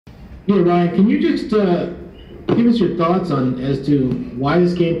Hey Ryan, can you just give us your thoughts on as to why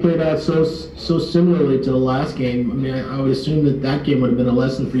this game played out so similarly to the last game? I mean, I would assume that that game would have been a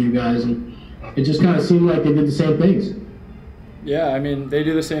lesson for you guys, and it just kind of seemed like they did the same things. Yeah, I mean, they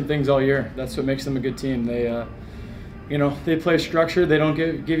do the same things all year. That's what makes them a good team. They play structured. They don't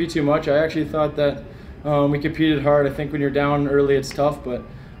give you too much. I actually thought that we competed hard. I think when you're down early, it's tough, but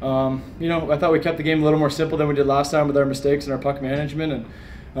I thought we kept the game a little more simple than we did last time with our mistakes and our puck management.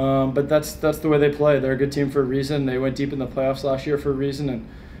 But that's the way they play. They're a good team for a reason. They went deep in the playoffs last year for a reason,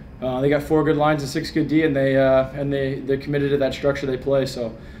 and they got 4 good lines and 6 good D, and they're committed to that structure they play.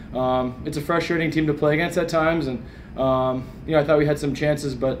 So it's a frustrating team to play against at times, and I thought we had some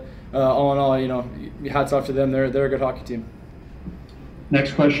chances, but all in all, hats off to them. They're a good hockey team.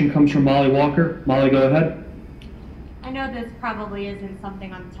 Next question comes from Molly Walker. Molly, go ahead. I know this probably isn't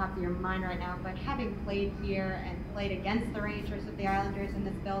something on the top of your mind right now, but having played here and played against the Rangers with the Islanders in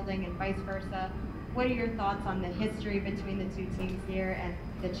this building and vice versa, what are your thoughts on the history between the two teams here and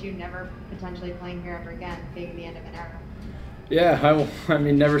that you never potentially playing here ever again, being the end of an era? Yeah, I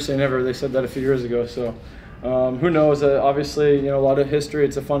mean, never say never. They said that a few years ago, so who knows? Obviously, a lot of history.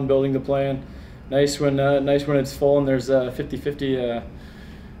 It's a fun building to play in. Nice when it's full and there's 50-50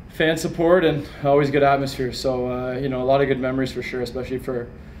 fan support and always good atmosphere. So a lot of good memories for sure, especially for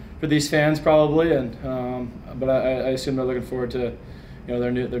these fans probably. And but I assume they're looking forward to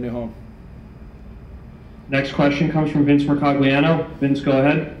their new home. Next question comes from Vince Mercogliano. Vince, go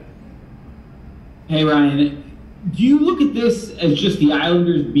ahead. Hey Ryan, do you look at this as just the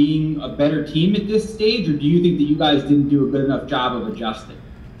Islanders being a better team at this stage, or do you think that you guys didn't do a good enough job of adjusting?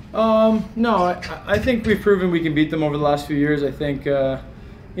 No, I think we've proven we can beat them over the last few years. I think they're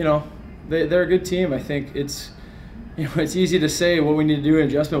a good team. I think it's easy to say what we need to do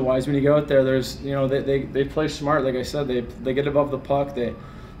adjustment wise when you go out there. There's they play smart. Like I said, they get above the puck. They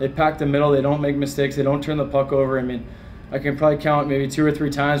pack the middle. They don't make mistakes. They don't turn the puck over. I mean, I can probably count maybe 2 or 3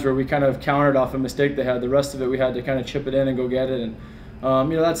 times where we kind of countered off a mistake they had. The rest of it we had to kind of chip it in and go get it. And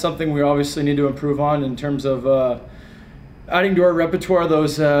that's something we obviously need to improve on in terms of adding to our repertoire.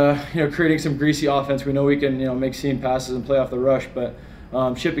 Those creating some greasy offense. We know we can make seam passes and play off the rush, but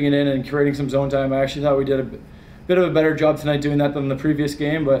chipping it in and creating some zone time. I actually thought we did a bit of a better job tonight doing that than the previous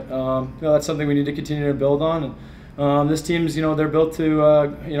game. But that's something we need to continue to build on. And this team's they're built to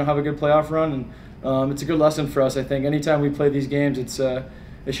have a good playoff run, and it's a good lesson for us. I think anytime we play these games,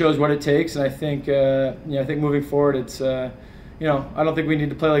 it shows what it takes, and I think I think moving forward, it's I don't think we need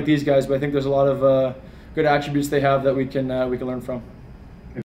to play like these guys, but I think there's a lot of good attributes they have that we can learn from.